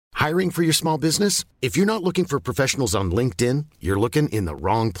Hiring for your small business? If you're not looking for professionals on LinkedIn, you're looking in the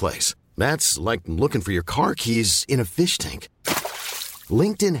wrong place. That's like looking for your car keys in a fish tank.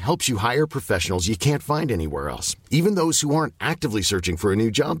 LinkedIn helps you hire professionals you can't find anywhere else, even those who aren't actively searching for a new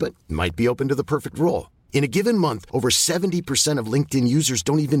job but might be open to the perfect role. In a given month, over 70% of LinkedIn users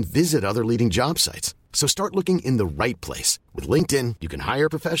don't even visit other leading job sites. So start looking in the right place. With LinkedIn, you can hire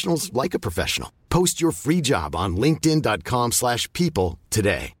professionals like a professional. Post your free job on linkedin.com/people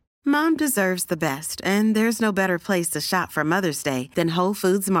today. Mom deserves the best, and there's no better place to shop for Mother's Day than Whole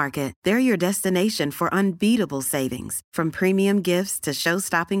Foods Market. They're your destination for unbeatable savings, from premium gifts to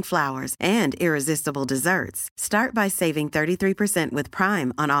show-stopping flowers and irresistible desserts. Start by saving 33% with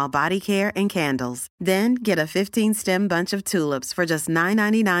Prime on all body care and candles. Then get a 15-stem bunch of tulips for just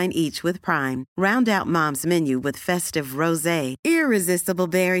 $9.99 each with Prime. Round out Mom's menu with festive rosé, irresistible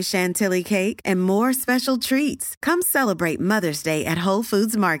berry chantilly cake, and more special treats. Come celebrate Mother's Day at Whole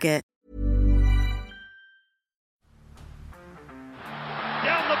Foods Market.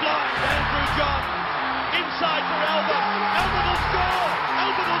 Down the blind, Andrew John. Inside for Albert. Albert will score.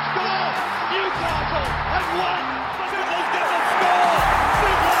 Albert will score. Newcastle have won. Fiddler's going to score.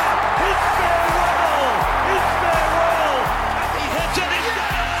 Fiddler, it's farewell. It's farewell. He hits it. He's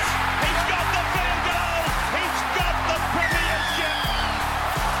got it. He's got the field goal. He's got the premiership.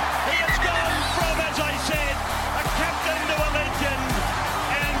 He has gone from, as I said, a captain to a legend,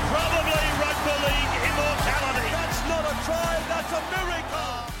 and probably rugby league immortality. That's not a try. That's a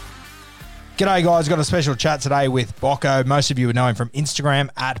miracle. G'day guys, got a special chat today with Bocco. Most of you would know him from Instagram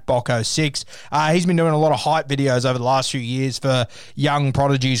at Bocco6. He's been doing a lot of hype videos over the last few years for young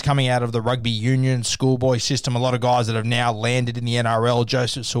prodigies coming out of the rugby union schoolboy system. A lot of guys that have now landed in the NRL,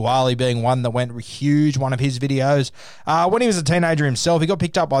 Joseph Suaalii being one that went huge, one of his videos. When he was a teenager himself, he got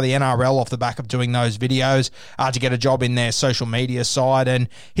picked up by the NRL off the back of doing those videos to get a job in their social media side, and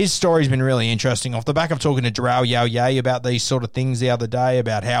his story's been really interesting. Off the back of talking to Jarrell Yao about these sort of things the other day,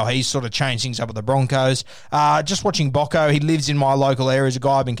 about how he's sort of changed things up with the Broncos. Just watching Bocco, he lives in my local area. He's a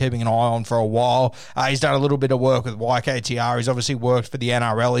guy I've been keeping an eye on for a while. He's done a little bit of work with YKTR. He's obviously worked for the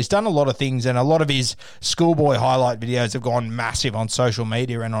NRL. He's done a lot of things, and a lot of his schoolboy highlight videos have gone massive on social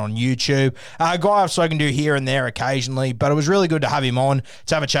media and on YouTube. A guy I've spoken to here and there occasionally, but it was really good to have him on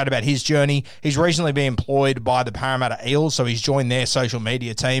to have a chat about his journey. He's recently been employed by the Parramatta Eels, so he's joined their social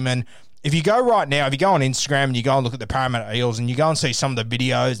media team, and if you go right now, if you go on Instagram and you go and look at the Parramatta Eels and you go and see some of the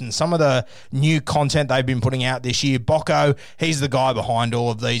videos and some of the new content they've been putting out this year, Bocco, he's the guy behind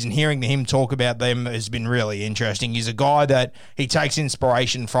all of these, and hearing him talk about them has been really interesting. He's a guy that he takes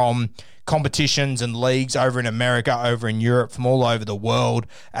inspiration from competitions and leagues over in America, over in Europe, from all over the world.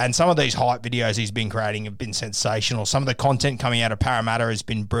 And some of these hype videos he's been creating have been sensational. Some of the content coming out of Parramatta has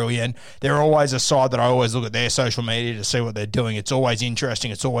been brilliant. They're always a side that I always look at their social media to see what they're doing. It's always interesting.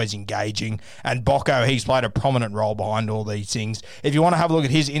 It's always engaging. And Bocco, he's played a prominent role behind all these things. If you want to have a look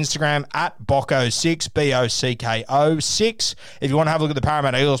at his Instagram, at Bocco6, Bocko6. If you want to have a look at the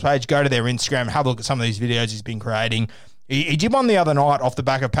Parramatta Eels page, go to their Instagram, have a look at some of these videos he's been creating. He did one the other night off the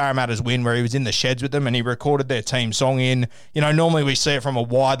back of Parramatta's win where he was in the sheds with them and he recorded their team song in. You know, normally we see it from a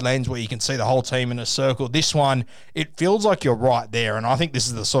wide lens where you can see the whole team in a circle. This one, it feels like you're right there, and I think this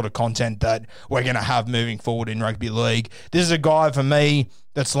is the sort of content that we're going to have moving forward in rugby league. This is a guy, for me,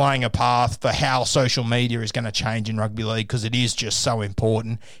 that's laying a path for how social media is going to change in rugby league, because it is just so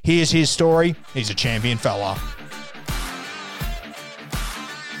important. Here's his story. He's a champion fella.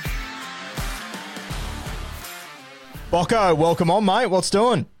 Bocco, welcome on, mate. What's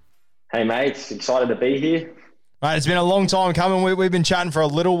doing? Hey, mate. Excited to be here. Mate, it's been a long time coming. We've been chatting for a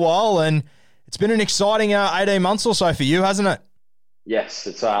little while, and it's been an exciting 18 months or so for you, hasn't it? Yes,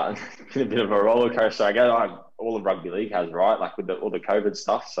 it's been a bit of a roller coaster. I guess all of rugby league has, right? Like with all the COVID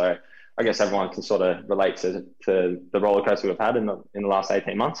stuff. So I guess everyone can sort of relate to the roller coaster we've had in the last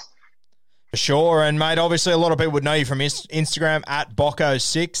 18 months. For sure. And, mate, obviously a lot of people would know you from Instagram at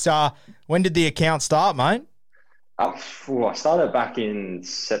Bocco6. When did the account start, mate? I started back in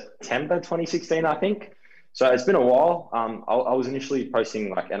September 2016, I think. So it's been a while. I was initially posting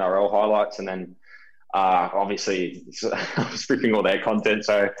like NRL highlights, and then obviously I was stripping all their content,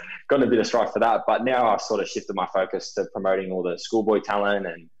 so got a bit of strife for that. But now I've sort of shifted my focus to promoting all the schoolboy talent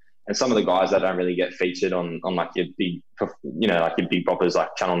and some of the guys that don't really get featured on like your big, like your big poppers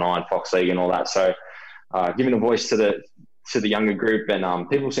like Channel 9, Fox League and all that. So giving a voice to the younger group, and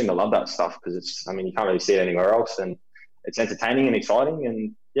people seem to love that stuff because you can't really see it anywhere else, and it's entertaining and exciting,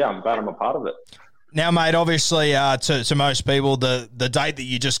 and yeah, I'm glad I'm a part of it. Now, mate, obviously to most people, the date that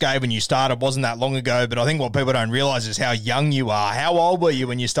you just gave when you started wasn't that long ago, but I think what people don't realise is how young you are. How old were you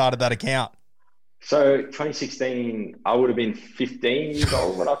when you started that account? So 2016, I would have been 15 years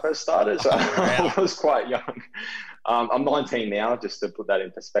old when I first started. So I was quite young. I'm 19 now, just to put that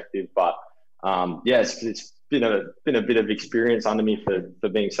in perspective. But yeah, it's been a bit of experience under me for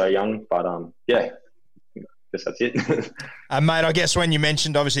being so young. But yeah, I guess that's it. Mate, I guess when you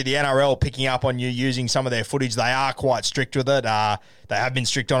mentioned obviously the NRL picking up on you using some of their footage, they are quite strict with it. They have been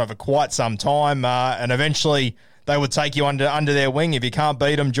strict on it for quite some time, and eventually they would take you under their wing. If you can't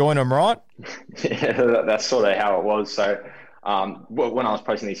beat them, join them, right? Yeah, that's sort of how it was. So when I was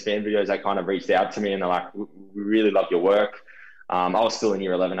posting these fan videos, they kind of reached out to me and they're like, we really love your work. I was still in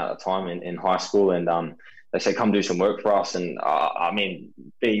year 11 at the time in high school, and they said, come do some work for us. And I mean,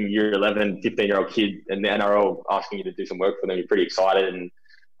 being year 11, 15-year-old kid in the NRL asking you to do some work for them, you're pretty excited. And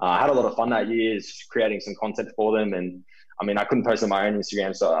I had a lot of fun that year creating some content for them. And I mean, I couldn't post on my own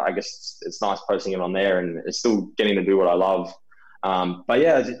Instagram, so I guess it's nice posting it on there, and it's still getting to do what I love. But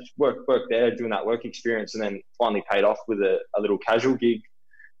yeah, just work there, doing that work experience, and then finally paid off with a little casual gig.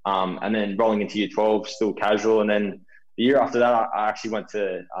 And then rolling into year 12, still casual. And then the year after that, I actually went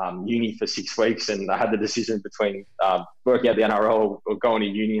to uni for 6 weeks, and I had the decision between working at the NRL or going to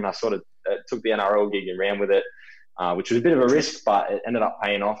uni, and I sort of took the NRL gig and ran with it, which was a bit of a risk, but it ended up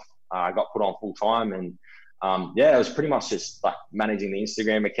paying off. I got put on full time, and yeah, it was pretty much just like managing the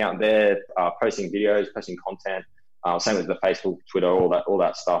Instagram account there, posting videos, posting content. Same with the Facebook, Twitter, all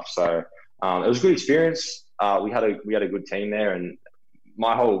that stuff. So it was a good experience. We had a good team there, and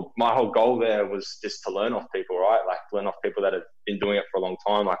my whole goal there was just to learn off people, right? Like learn off people that have been doing it for a long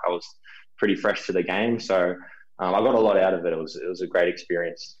time. Like I was pretty fresh to the game, so I got a lot out of it. It was a great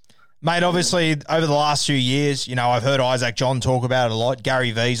experience. Mate, obviously, over the last few years, you know, I've heard Isaac John talk about it a lot.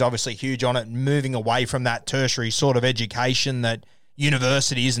 Gary V's obviously huge on it, moving away from that tertiary sort of education that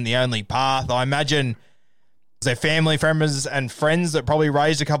university isn't the only path. I imagine their family, members and friends that probably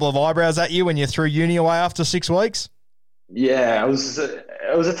raised a couple of eyebrows at you when you threw uni away after 6 weeks? Yeah, it was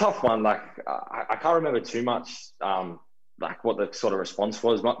a tough one. Like, I can't remember too much, like what the sort of response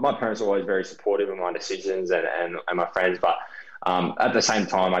was. My parents were always very supportive of my decisions and my friends, but at the same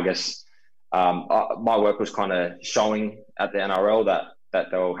time, I guess my work was kind of showing at the NRL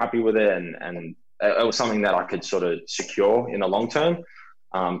that they were happy with it, and it was something that I could sort of secure in the long term.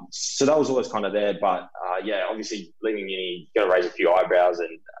 So that was always kind of there. But yeah, obviously leaving uni, you got to raise a few eyebrows,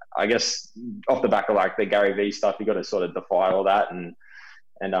 and I guess off the back of like the Gary V stuff, you got to sort of defy all that and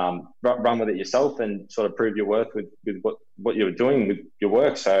run with it yourself and sort of prove your worth with what you were doing with your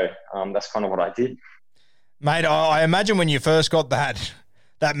work. So that's kind of what I did. Mate, I imagine when you first got that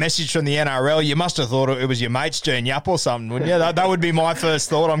message from the NRL, you must have thought it was your mates Gene Yup or something, wouldn't you? That would be my first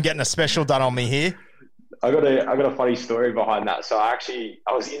thought. I'm getting a special done on me here. I got a funny story behind that. So I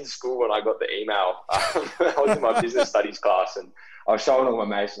was in school when I got the email. I was in my business studies class, and I was showing all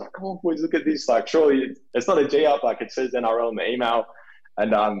my mates, like, come on, boys, look at this. Like, surely it's not a G up. Like, it says NRL in the email.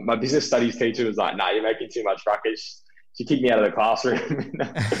 And my business studies teacher was like, nah, you're making too much ruckus. She kicked me out of the classroom.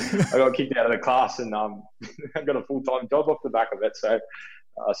 I got kicked out of the class, and I got a full-time job off the back of it. So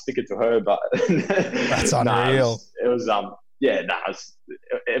I stick it to her. But that's unreal. It was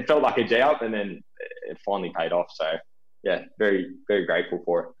it felt like a G up, and then it finally paid off. So yeah, very, very grateful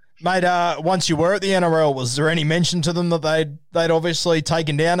for it. Mate, once you were at the NRL, was there any mention to them that they'd obviously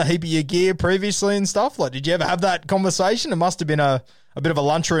taken down a heap of your gear previously and stuff? Like, did you ever have that conversation? It must have been a bit of a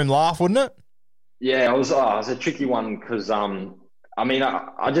lunchroom laugh, wouldn't it? Yeah, it was a tricky one because, I mean,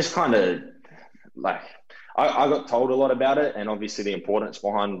 I just kind of, like, I got told a lot about it, and obviously the importance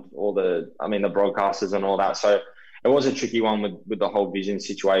behind the broadcasters and all that. So it was a tricky one with the whole vision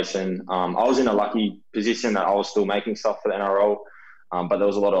situation. I was in a lucky position that I was still making stuff for the NRL, but there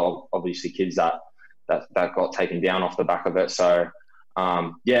was a lot of, obviously, kids that got taken down off the back of it. So,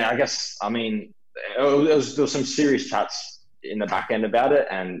 yeah, I guess, I mean, there was some serious chats in the back end about it,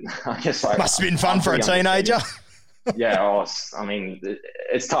 and I guess must have been fun for a teenager. Yeah, I mean,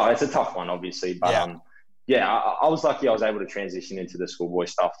 it's tough. It's a tough one, obviously, but I was lucky. I was able to transition into the schoolboy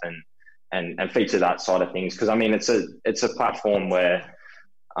stuff and feature that side of things, because I mean, it's a platform where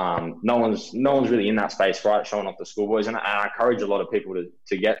no one's really in that space, right? Showing off the schoolboys, and I encourage a lot of people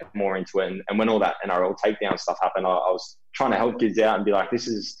to get more into it. And when all that NRL takedown stuff happened, I was trying to help kids out and be like, this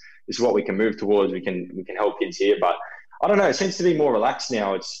is what we can move towards. We can help kids here, but I don't know. It seems to be more relaxed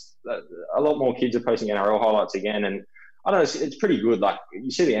now. It's a lot more kids are posting NRL highlights again, and I don't know. It's pretty good. Like, you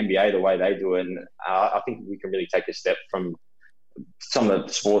see the NBA the way they do it, and I think we can really take a step from some of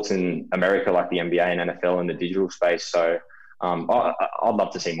the sports in America, like the NBA and NFL, in the digital space. So I'd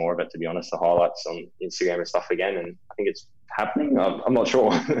love to see more of it, to be honest. The highlights on Instagram and stuff again, and I think it's happening. I'm not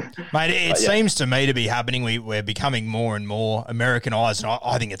sure. Mate, it seems to me to be happening. We're becoming more and more Americanized, and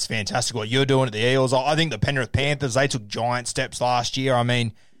I think it's fantastic what you're doing at the Eels. I think the Penrith Panthers, they took giant steps last year. I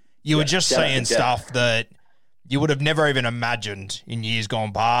mean, you were just seeing stuff that you would have never even imagined in years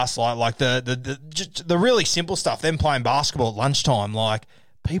gone past, like the really simple stuff. Them playing basketball at lunchtime, like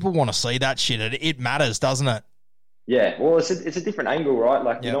people want to see that shit. It matters, doesn't it? Yeah, well, it's a different angle, right?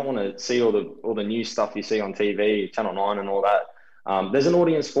 Like you don't want to see all the news stuff you see on TV, Channel 9 and all that. There's an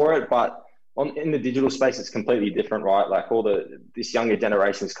audience for it, but in the digital space, it's completely different, right? Like this younger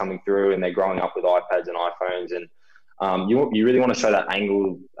generation's coming through and they're growing up with iPads and iPhones, and you really want to show that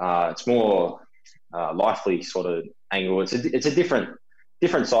angle. It's more lively sort of angle. It's a different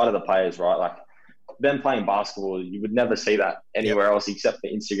side of the players, right? Like them playing basketball, you would never see that anywhere else except for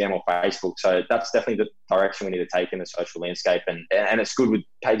Instagram or Facebook. So that's definitely the direction we need to take in the social landscape. And it's good with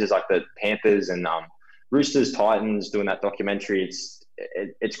pages like the Panthers and Roosters, Titans doing that documentary.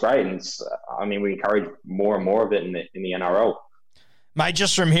 It's great. And we encourage more and more of it in the NRL. Mate,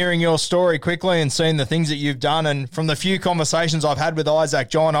 just from hearing your story quickly and seeing the things that you've done, and from the few conversations I've had with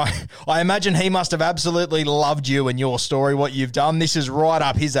Isaac John, I imagine he must have absolutely loved you and your story, what you've done. This is right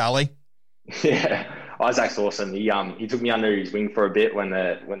up his alley. Yeah, Isaac's awesome. He took me under his wing for a bit when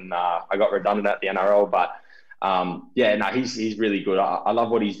I got redundant at the NRL, but he's really good. I love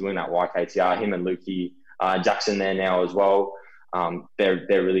what he's doing at YKTR. Him and Lukey Jackson there now as well. They're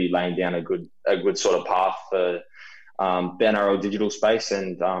really laying down a good sort of path for the NRL digital space,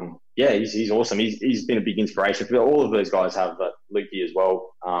 and he's awesome. He's been a big inspiration for all of those guys. Have Lukey as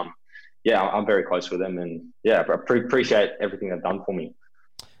well. I'm very close with them, and I appreciate everything they've done for me.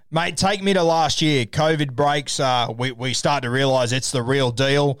 Mate, take me to last year. COVID breaks. We start to realise it's the real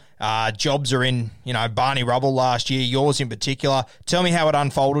deal. Jobs are in, Barney rubble last year, yours in particular. Tell me how it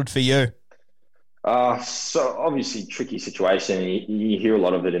unfolded for you. So obviously tricky situation. You hear a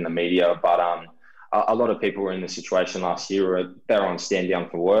lot of it in the media, but a lot of people were in the situation last year where they were on stand down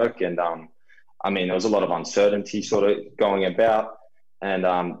for work. And there was a lot of uncertainty sort of going about. And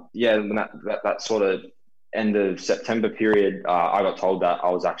when that sort of end of September period, I got told that I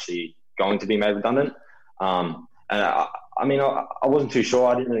was actually going to be made redundant. And I wasn't too sure.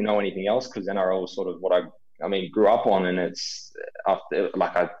 I didn't really know anything else because NRL was sort of what I grew up on, and it's after,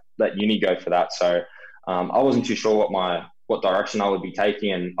 like, I let uni go for that. So I wasn't too sure what direction I would be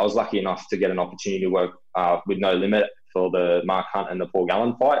taking, and I was lucky enough to get an opportunity to work with No Limit for the Mark Hunt and the Paul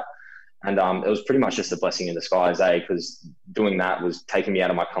Gallen fight. And it was pretty much just a blessing in disguise, because doing that was taking me out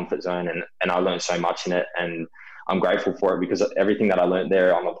of my comfort zone, and I learned so much in it, and I'm grateful for it because everything that I learned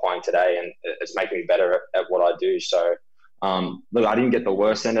there I'm applying today, and it's making me better at what I do. So look, I didn't get the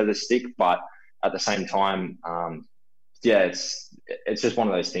worst end of the stick, but at the same time, it's just one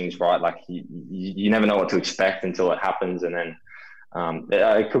of those things, right? Like you never know what to expect until it happens, and then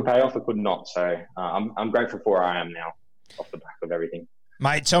it could pay off, it could not. So I'm grateful for where I am now off the back of everything.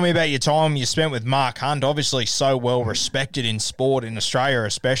 Mate, tell me about your time you spent with Mark Hunt, obviously so well respected in sport, in Australia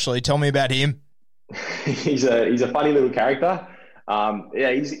especially. Tell me about him. He's a funny little character.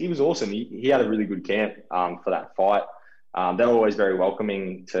 He was awesome. He had a really good camp for that fight. They were always very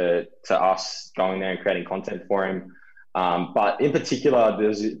welcoming to us going there and creating content for him. But in particular,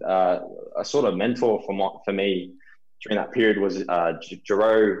 there's a sort of mentor for me during that period was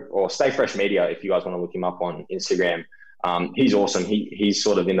Jero, or Stay Fresh Media, if you guys want to look him up on Instagram. He's awesome. He's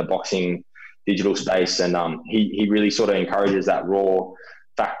sort of in the boxing digital space, and he really sort of encourages that raw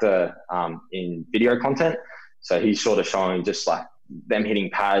factor in video content. So he's sort of showing just like them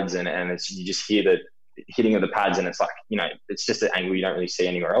hitting pads, and you just hear the hitting of the pads, and it's like, it's just an angle you don't really see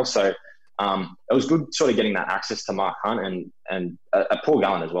anywhere else. So it was good sort of getting that access to Mark Hunt, and Paul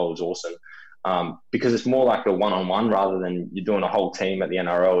Gallen as well was awesome, because it's more like a one-on-one rather than you're doing a whole team at the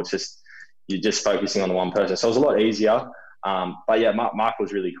NRL. It's just you're just focusing on the one person. So it was a lot easier. But yeah, Mark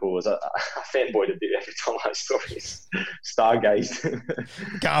was really cool. It was a fanboy a bit every time I saw his stargazed.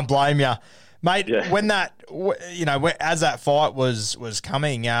 Can't blame you. Mate, Yeah. when that, as that fight was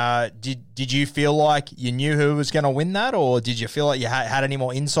coming, did you feel like you knew who was going to win that, or did you feel like you had any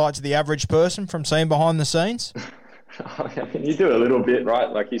more insight to the average person from seeing behind the scenes? You do a little bit, right?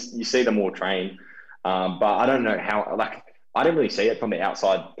 Like you see them all train, but I don't know how. Like I didn't really see it from the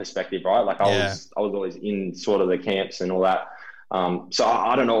outside perspective, right? Like I was always in sort of the camps and all that. So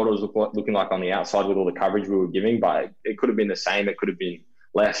I don't know what it was looking like on the outside with all the coverage we were giving, but it could have been the same. It could have been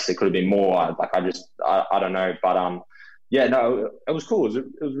less. It could have been more. Like I don't know. But it was cool. It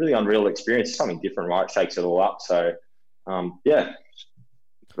was a really unreal experience. It's something different, right? It shakes it all up. So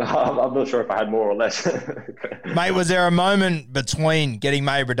I'm not sure if I had more or less. Mate, was there a moment between getting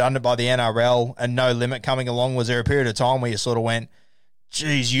made redundant by the NRL and No Limit coming along? Was there a period of time where you sort of went,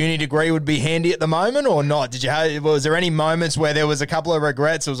 geez, uni degree would be handy at the moment or not? Was there any moments where there was a couple of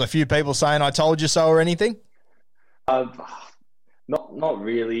regrets? There was a few people saying, I told you so or anything? Not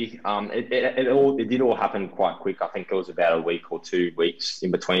really. It did all happen quite quick. I think it was about a week or 2 weeks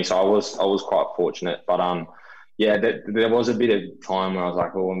in between. So I was quite fortunate. But there was a bit of time where I was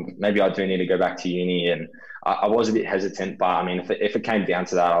like, well, maybe I do need to go back to uni, and I was a bit hesitant. But I mean, if it came down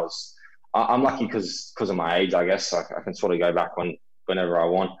to that, I'm lucky because of my age, I guess. I can sort of go back whenever I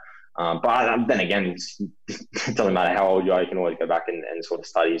want. But then again, it doesn't matter how old you are. You can always go back and sort of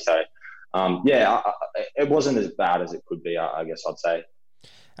study. So. It wasn't as bad as it could be, I guess I'd say.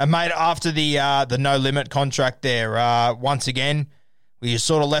 And mate, after the No Limit contract there, once again, were you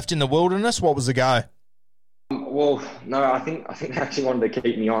sort of left in the wilderness? What was the go? Well, no, I think they actually wanted to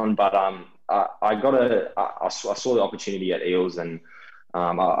keep me on, but I saw the opportunity at Eels, and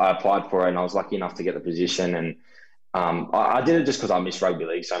I applied for it, and I was lucky enough to get the position. And I did it just because I miss rugby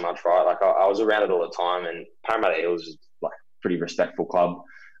league so much, right? Like I was around it all the time, and Parramatta Eels is like a pretty respectful club.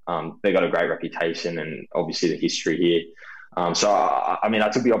 They got a great reputation and obviously the history here. So I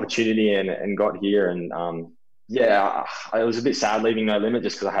took the opportunity and got here, and it was a bit sad leaving No Limit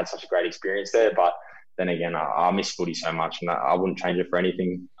just because I had such a great experience there. But then again, I miss footy so much, and I wouldn't change it for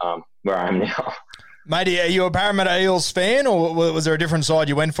anything where I am now. Mate, are you a Parramatta Eels fan, or was there a different side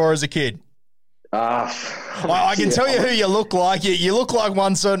you went for as a kid? I can tell you who you look like. You look like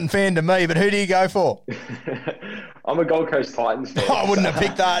one certain fan to me, but who do you go for? I'm a Gold Coast Titans fan. I wouldn't have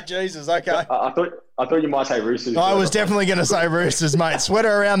picked that. Jesus, okay. I thought you might say Roosters. I was definitely going to say Roosters, mate. Sweater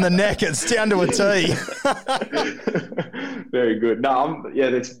around the neck, it's down to a T. Very good. No,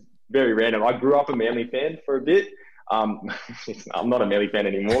 that's very random. I grew up a Manly fan for a bit. I'm not a Manly fan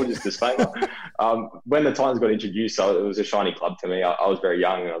anymore, just disclaimer. When the Titans got introduced, it was a shiny club to me. I was very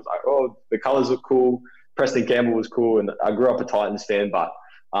young, and I was like, oh, the colours look cool. Preston Campbell was cool, and I grew up a Titans fan, but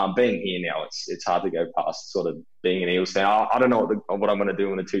being here now, it's hard to go past sort of being an Eels fan. I don't know what I'm going to do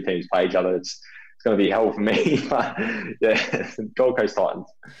when the two teams play each other. It's going to be hell for me. But yeah, Gold Coast Titans.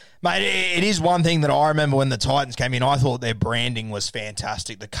 Mate, it is one thing that I remember when the Titans came in. I thought their branding was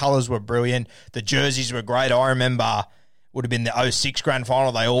fantastic. The colours were brilliant. The jerseys were great. I remember would have been the 06 grand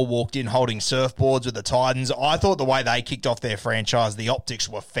final. They all walked in holding surfboards with the Titans. I thought the way they kicked off their franchise, the optics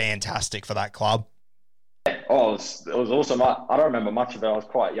were fantastic for that club. Oh, it was awesome. I don't remember much of it. I was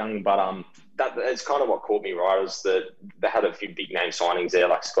quite young, but it's kind of what caught me, right? Was that they had a few big name signings there,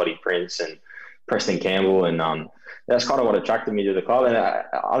 like Scotty Prince and Preston Campbell, and that's kind of what attracted me to the club. And I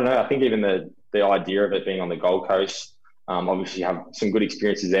don't know. I think even the idea of it being on the Gold Coast, obviously you have some good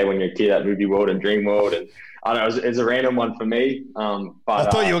experiences there when you're a kid at Movie World and Dream World, and I don't know, it's a random one for me. But I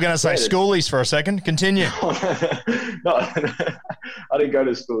thought you were going to say schoolies for a second. Continue. No, I didn't go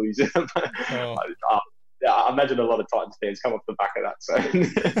to schoolies. I imagine a lot of Titans fans come off the back of that. So,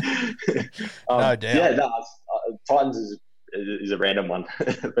 no doubt. Titans is a random one,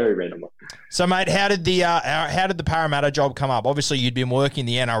 a very random one. So, mate, how did the Parramatta job come up? Obviously, you'd been working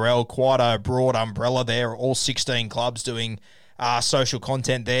the NRL, quite a broad umbrella there, all 16 clubs doing social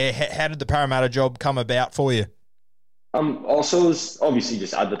content there. How did the Parramatta job come about for you? Also, it was obviously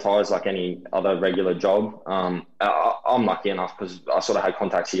just advertised like any other regular job. I'm lucky enough because I sort of had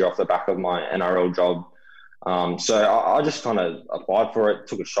contacts here off the back of my NRL job. So I just kind of applied for it,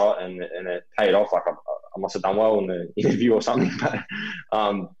 took a shot, and it paid off. Like I must have done well in the interview or something. But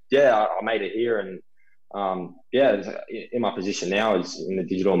I made it here, and in my position now is in the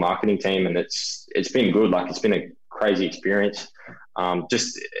digital marketing team, and it's been good. Like it's been a crazy experience.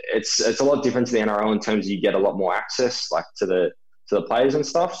 It's a lot different to the NRL in terms of you get a lot more access, like to the players and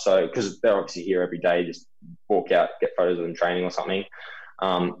stuff. So because they're obviously here every day, just walk out, get photos of them training or something.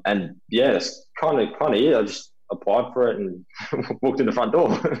 That's kind of it. I just applied for it and walked in the front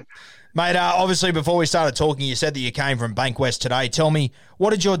door. Mate, obviously before we started talking, you said that you came from Bankwest today. Tell me, what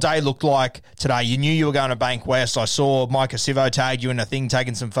did your day look like today? You knew you were going to Bankwest. I saw Micah Sivo tag you in a thing,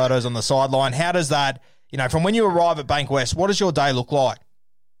 taking some photos on the sideline. How does that, from when you arrive at Bankwest, what does your day look like?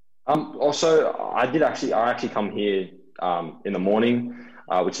 Also, I actually come here in the morning,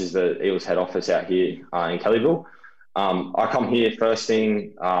 which is the Eels head office out here in Kellyville. I come here first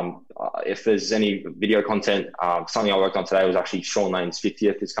thing. If there's any video content, something I worked on today was actually Sean Lane's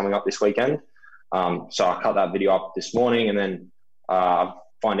 50th is coming up this weekend. So I cut that video up this morning, and then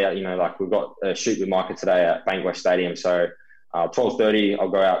find out, we've got a shoot with Micah today at Bankwest Stadium. So 12:30, I'll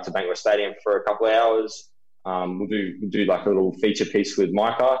go out to Bankwest Stadium for a couple of hours. We'll do like a little feature piece with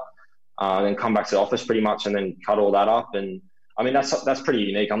Micah, then come back to the office pretty much, and then cut all that up. And I mean, that's pretty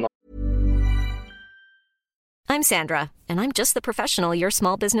unique. I'm not. I'm Sandra, and I'm just the professional your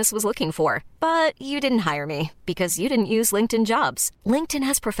small business was looking for. But you didn't hire me because you didn't use LinkedIn Jobs. LinkedIn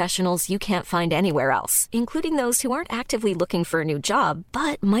has professionals you can't find anywhere else, including those who aren't actively looking for a new job,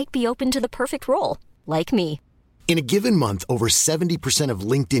 but might be open to the perfect role, like me. In a given month, over 70% of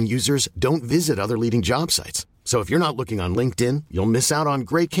LinkedIn users don't visit other leading job sites. So if you're not looking on LinkedIn, you'll miss out on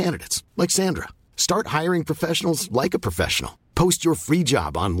great candidates like Sandra. Start hiring professionals like a professional. Post your free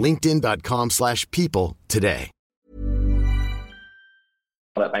job on linkedin.com/people today.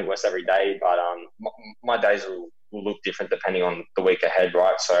 At Bankwest every day, but my days will look different depending on the week ahead,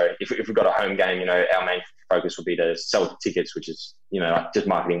 right? So if we've got a home game, you know, our main focus will be to sell tickets, which is, you know, like just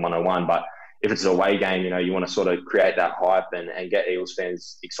marketing 101. But if it's an away game, you know, you want to sort of create that hype and get Eagles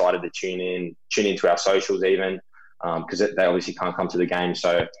fans excited to tune into our socials even, because they obviously can't come to the game.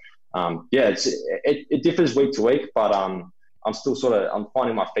 So it differs week to week, but I'm still I'm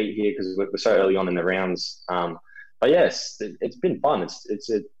finding my feet here because we're so early on in the rounds. But yes, it's been fun. It's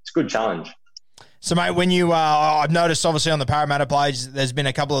a good challenge. So, mate, when you, I've noticed obviously on the Parramatta page, there's been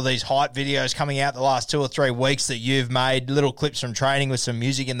a couple of these hype videos coming out the last 2 or 3 weeks that you've made, little clips from training with some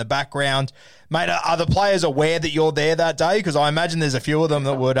music in the background. Mate, are the players aware that you're there that day? Because I imagine there's a few of them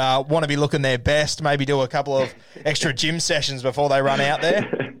that would want to be looking their best, maybe do a couple of extra gym sessions before they run out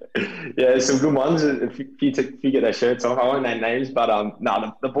there. Yeah, some good ones. If you get their shirts off, I won't name names, but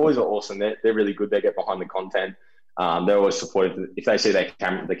no, the boys are awesome. They're really good. They get behind the content. They're always supportive. If they see the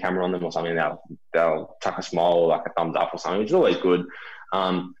camera on them or something, they'll chuck a smile or like a thumbs up or something, which is always good.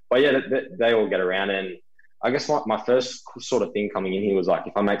 But yeah, they all get around. And I guess my first sort of thing coming in here was like,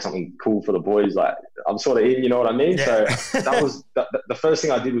 if I make something cool for the boys, like I'm sort of in, you know what I mean? Yeah. So that was the first thing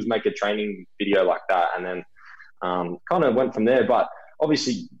I did was make a training video like that, and then kind of went from there. But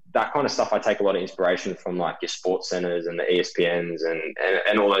obviously that kind of stuff, I take a lot of inspiration from like your sports centers and the ESPNs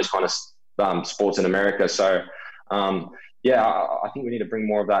and all those kind of sports in America. So I think we need to bring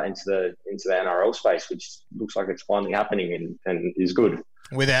more of that into the NRL space, which looks like it's finally happening and is good.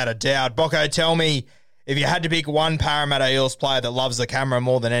 Without a doubt. Bocco, tell me, if you had to pick one Parramatta Eels player that loves the camera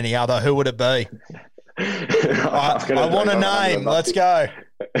more than any other, who would it be? I want a name. Let's go.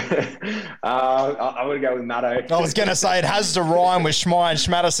 I'm going to go with Matto. I was going to say, it has to rhyme with Schmei and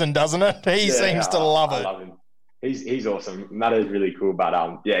Schmadison, doesn't it? He seems to love it. I love him. He's awesome. Matto's really cool, but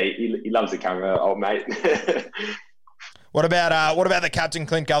he loves the camera, old mate. What about the captain,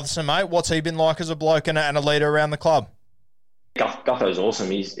 Clint Gutherson, mate? What's he been like as a bloke and a leader around the club? Gutho's awesome.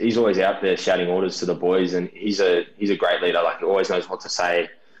 He's always out there shouting orders to the boys, and he's a great leader. Like, he always knows what to say.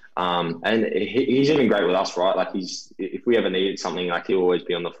 And he's even great with us, right? Like, if we ever needed something, like, he'll always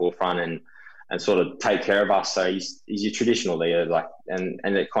be on the forefront and sort of take care of us. So he's your traditional leader, like, and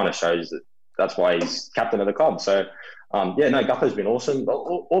it kind of shows that's why he's captain of the club. So Gutho's been awesome.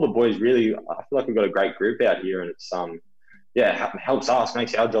 All the boys really, I feel like we've got a great group out here, and it's helps us,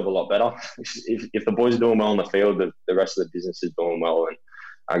 makes our job a lot better. If the boys are doing well on the field, the rest of the business is doing well, and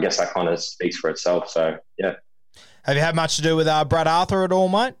I guess that kind of speaks for itself. So yeah. Have you had much to do with Brad Arthur at all,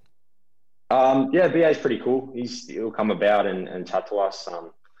 mate? BA's pretty cool. He'll come about and chat to us.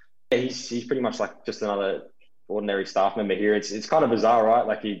 He's pretty much like just another ordinary staff member here. It's kind of bizarre, right?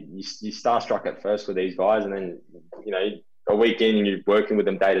 Like you starstruck at first with these guys, and then, you know, a week in and you're working with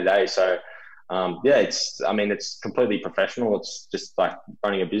them day to day. So it's completely professional. It's just like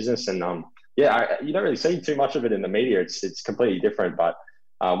running a business, and you don't really see too much of it in the media. It's completely different, but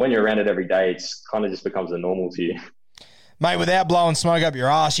when you're around it every day, it's kind of just becomes a normal to you. Mate, without blowing smoke up your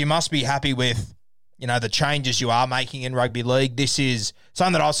ass, you must be happy with, you know, the changes you are making in rugby league. This is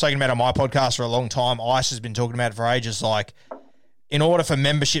something that I was talking about on my podcast for a long time. Ice has been talking about it for ages. Like, in order for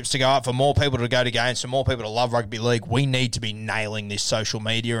memberships to go up, for more people to go to games, for more people to love rugby league, we need to be nailing this social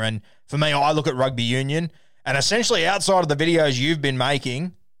media. And for me, I look at rugby union, and essentially outside of the videos you've been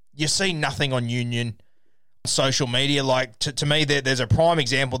making, you see nothing on union social media. Like, to me, there's a prime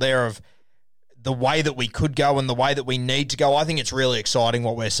example there of the way that we could go and the way that we need to go. I think it's really exciting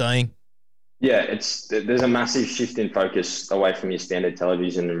what we're seeing. Yeah, there's a massive shift in focus away from your standard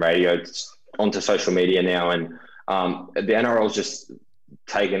television and radio onto social media now, and the NRL's just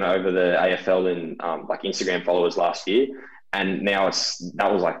taken over the AFL and like Instagram followers last year, and now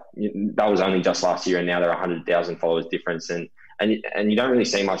that was only just last year, and now there are 100,000 followers difference, and you don't really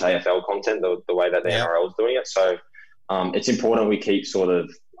see much AFL content the way that the NRL is doing it. So it's important we keep sort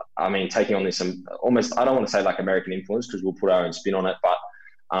of, taking on this almost, I don't want to say like American influence, because we'll put our own spin on it, but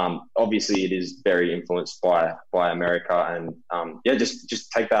obviously it is very influenced by America, and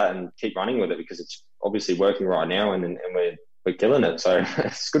just take that and keep running with it, because it's obviously working right now, and we're killing it. So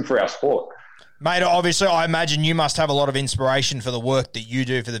it's good for our sport. Mate, obviously, I imagine you must have a lot of inspiration for the work that you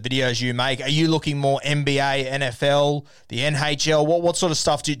do, for the videos you make. Are you looking more NBA, NFL, the NHL? What sort of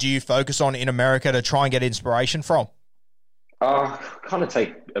stuff do you focus on in America to try and get inspiration from? Kind of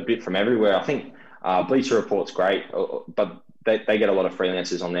take a bit from everywhere. I think Bleacher Report's great, but they get a lot of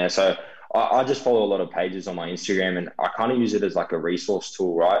freelancers on there. So I just follow a lot of pages on my Instagram, and I kind of use it as like a resource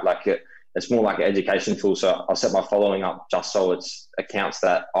tool, right? Like it's more like an education tool. So I'll set my following up just so it's accounts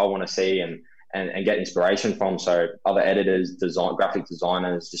that I want to see and get inspiration from. So other editors, graphic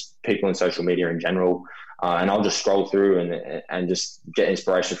designers, just people in social media in general. And I'll just scroll through and just get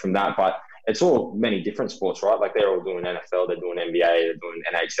inspiration from that. But it's all many different sports, right? Like they're all doing NFL, they're doing NBA, they're doing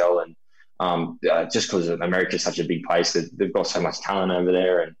NHL. And just because America is such a big place, they've got so much talent over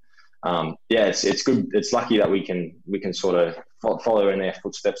there. And it's good. It's lucky that we can sort of follow in their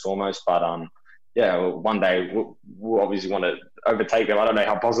footsteps almost. But one day we'll obviously want to overtake them. I don't know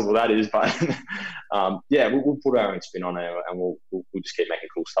how possible that is, but we'll put our own spin on it, and we'll just keep making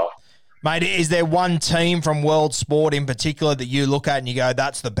cool stuff. Mate, is there one team from world sport in particular that you look at and you go,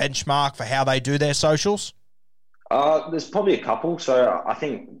 that's the benchmark for how they do their socials? There's probably a couple. So I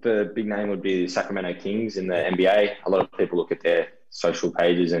think the big name would be the Sacramento Kings in the NBA. A lot of people look at their social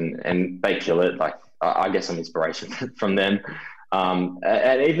pages and they kill it. Like I get some inspiration from them.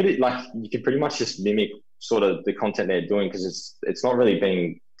 And even you can pretty much just mimic sort of the content they're doing, because it's not really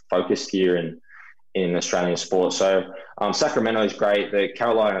being focused here in Australian sport. So Sacramento is great. The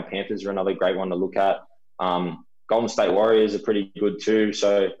Carolina Panthers are another great one to look at. Golden State Warriors are pretty good too.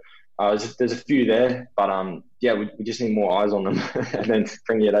 So there's a few there, but we just need more eyes on them and then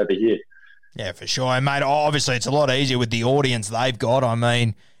bring it over here. Yeah, for sure. And mate, obviously it's a lot easier with the audience they've got. I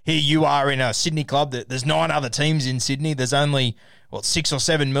mean, here you are in a Sydney club. There's 9 other teams in Sydney. There's only 6 or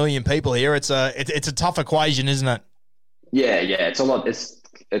 7 million people here. It's a tough equation, isn't it? Yeah. It's a lot.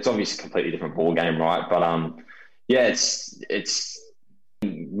 It's obviously a completely different ball game, right? But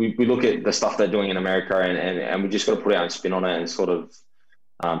we look at the stuff they're doing in America, and we just got to put our own spin on it and sort of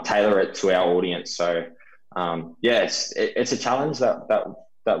tailor it to our audience. So it's a challenge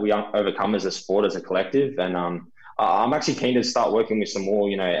that we overcome as a sport, as a collective, and I'm actually keen to start working with some more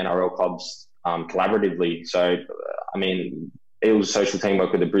NRL clubs collaboratively. So I mean, Eels social team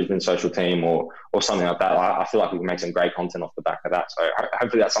work with the Brisbane social team or something like that. I feel like we can make some great content off the back of that. So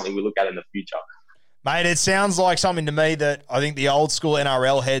hopefully that's something we look at in the future. Mate, it sounds like something to me that I think the old school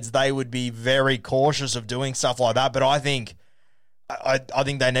NRL heads, they would be very cautious of doing stuff like that. But I think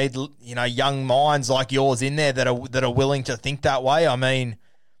they need young minds like yours in there that are willing to think that way. I mean,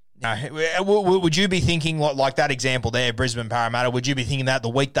 would you be thinking like that example there, Brisbane Parramatta? Would you be thinking that the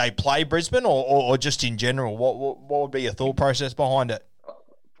week they play Brisbane, or just in general? What would be your thought process behind it?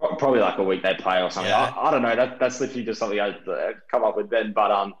 Probably like a week they play or something. Yeah. I don't know. That's literally just something I come up with then. But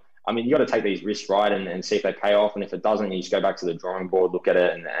I mean, you got to take these risks, right, and see if they pay off. And if it doesn't, you just go back to the drawing board, look at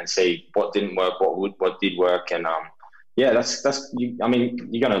it, and see what didn't work, what did work, and that's. I mean,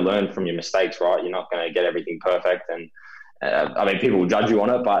 you're going to learn from your mistakes, right? You're not going to get everything perfect, and I mean, people will judge you on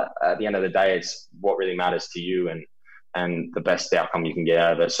it, but at the end of the day, it's what really matters to you and the best outcome you can get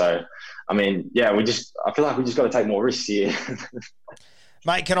out of it. So, I mean, I feel like we just got to take more risks here.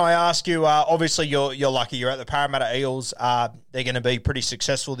 Mate, can I ask you, obviously you're lucky you're at the Parramatta Eels. They're going to be pretty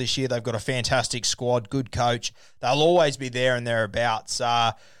successful this year. They've got a fantastic squad, good coach. They'll always be there and thereabouts.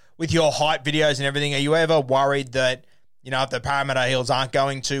 With your hype videos and everything, are you ever worried that, if the Parramatta Eels aren't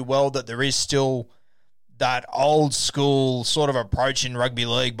going too well, that there is still that old school sort of approach in rugby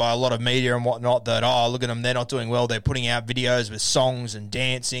league by a lot of media and whatnot that, look at them, they're not doing well. They're putting out videos with songs and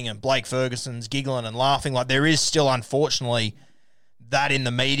dancing and Blake Ferguson's giggling and laughing. Like there is still, unfortunately, that in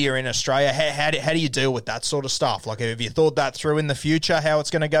the media in Australia. How do you deal with that sort of stuff? Like, have you thought that through in the future, how it's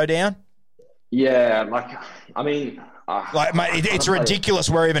going to go down? Yeah, mate, it's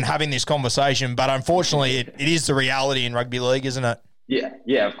ridiculous we're even having this conversation, but unfortunately it is the reality in rugby league, isn't it?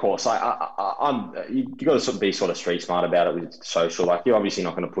 Yeah, of course. You got to sort of be sort of street smart about it with social. Like, you're obviously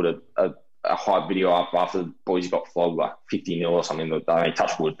not going to put a hype video up after the boys got flogged like 50-0 or something. I mean,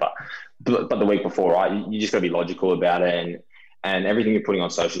 touch wood, but the week before, right? You just got to be logical about it, and everything you're putting on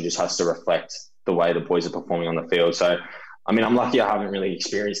social just has to reflect the way the boys are performing on the field. So, I mean, I'm lucky I haven't really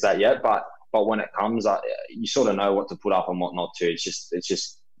experienced that yet, but when it comes, you sort of know what to put up and what not to. It's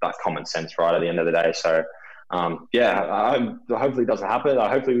just that common sense, right? At the end of the day, so. Hopefully it doesn't happen.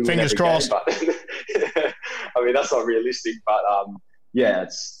 Hopefully we fingers crossed. But I mean, that's not realistic. But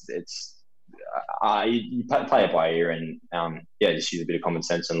it's you play it by ear and just use a bit of common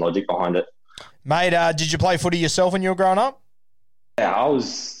sense and logic behind it. Mate, did you play footy yourself when you were growing up?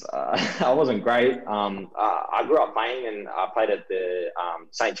 I wasn't great. I grew up playing, and I played at the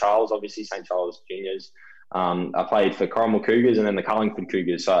St. Charles, obviously St. Charles Juniors. I played for Corrimal Cougars and then the Carlingford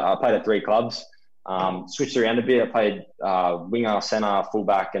Cougars. So I played at 3 clubs. Switched around a bit. I played winger, centre,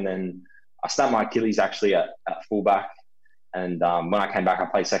 fullback, and then I snapped my Achilles actually at fullback. And when I came back, I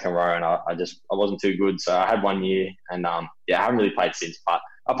played second row, and I wasn't too good. So I had 1 year, and I haven't really played since. But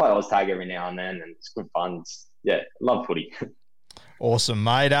I play Oztag every now and then, and it's good fun. Love footy. Awesome,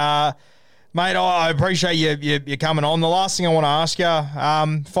 mate. Mate, I appreciate you coming on. The last thing I want to ask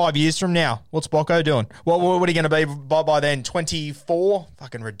you, 5 years from now, what's Bocco doing? What are you going to be by then? 24?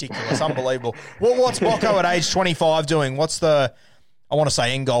 Fucking ridiculous. Unbelievable. What's Bocco at age 25 doing? What's the, I want to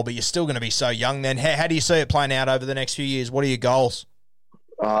say end goal, but you're still going to be so young then. How do you see it playing out over the next few years? What are your goals?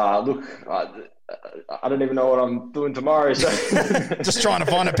 Look, I don't even know what I'm doing tomorrow. So just trying to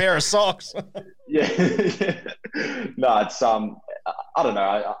find a pair of socks. Yeah. No, it's I don't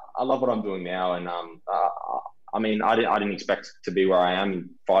know. I love what I'm doing now, and I mean, I didn't expect to be where I am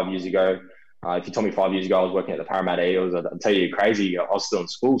 5 years ago. If you told me 5 years ago I was working at the Parramatta Eels, I'd tell you crazy. I was still in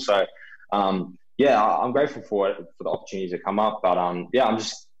school, so I'm grateful for the opportunities that come up. But I'm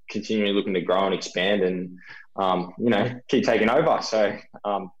just continually looking to grow and expand, and keep taking over. So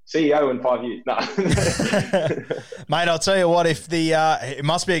CEO in 5 years. No. Mate, I'll tell you what, if it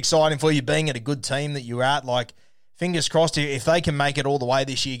must be exciting for you being at a good team that you're at. Like, fingers crossed, if they can make it all the way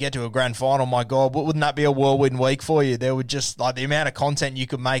this year, get to a grand final, my God, wouldn't that be a whirlwind week for you? There would just, like, the amount of content you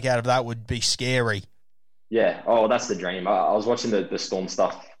could make out of that would be scary. Yeah. Oh, that's the dream. I was watching the Storm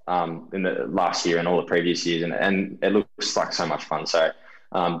stuff in the last year and all the previous years, and it looks like so much fun. So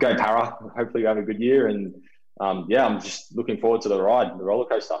go Para. Hopefully you have a good year, and I'm just looking forward to the ride, the roller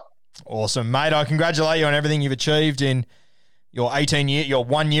coaster. Awesome, mate. I congratulate you on everything you've achieved in your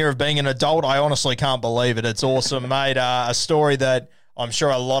 1 year of being an adult. I honestly can't believe it. It's awesome, mate. A story that I'm sure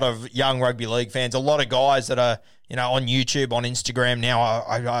a lot of young rugby league fans, a lot of guys that are, on YouTube, on Instagram now,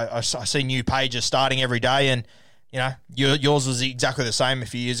 I see new pages starting every day, and, yours was exactly the same a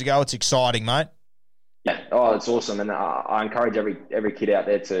few years ago. It's exciting, mate. Yeah. Oh, it's awesome. And I encourage every kid out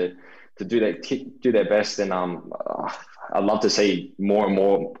there to do their best. And I'd love to see more and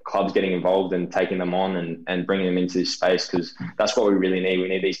more clubs getting involved and taking them on and bringing them into this space, because that's what we really need. We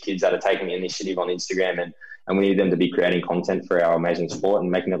need these kids that are taking the initiative on Instagram, and we need them to be creating content for our amazing sport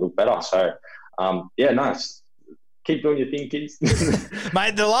and making it look better. So, nice. Keep doing your thing, kids.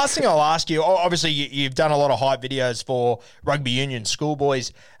 Mate, the last thing I'll ask you, obviously you've done a lot of hype videos for rugby union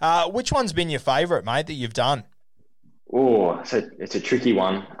schoolboys. Which one's been your favourite, mate, that you've done? Oh, it's a tricky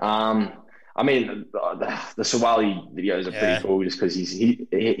one. I mean, the Sawali videos are pretty cool, just because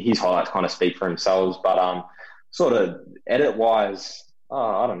his highlights kind of speak for themselves. But sort of edit wise,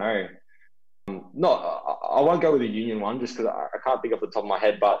 I don't know. I won't go with the union one, just because I can't think off the top of my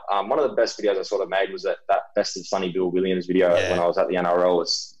head. But one of the best videos I sort of made was that best of Sonny Bill Williams video when I was at the NRL.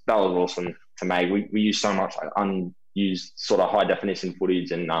 That was awesome to make. We used so much unused sort of high definition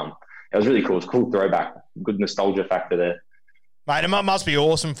footage, and it was really cool. It's a cool throwback, good nostalgia factor there. Mate, it must be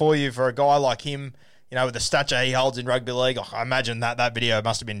awesome for you, for a guy like him, with the stature he holds in rugby league. I imagine that video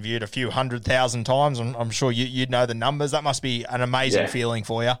must have been viewed a few 100,000 times. I'm sure you'd know the numbers. That must be an amazing feeling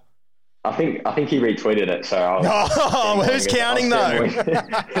for you. I think he retweeted it. So who's counting though?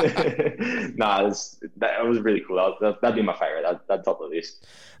 No, it was really cool. That'd be my favourite. That'd top the list.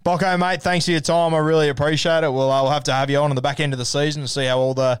 Bocco, mate, thanks for your time. I really appreciate it. I'll have to have you on the back end of the season to see how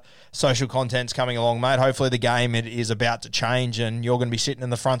all the social content's coming along, mate. Hopefully the game is about to change and you're going to be sitting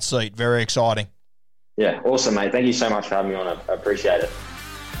in the front seat. Very exciting. Yeah, awesome, mate. Thank you so much for having me on. I appreciate it.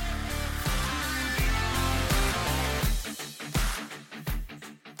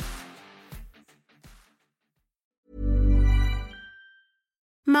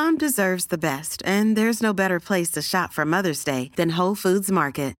 Mom deserves the best, and there's no better place to shop for Mother's Day than Whole Foods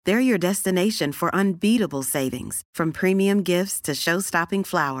Market. They're your destination for unbeatable savings, from premium gifts to show-stopping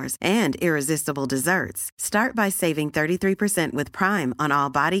flowers and irresistible desserts. Start by saving 33% with Prime on all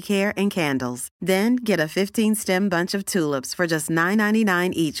body care and candles. Then get a 15-stem bunch of tulips for just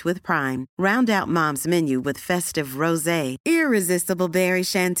 $9.99 each with Prime. Round out Mom's menu with festive rosé, irresistible berry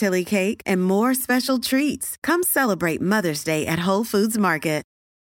chantilly cake, and more special treats. Come celebrate Mother's Day at Whole Foods Market.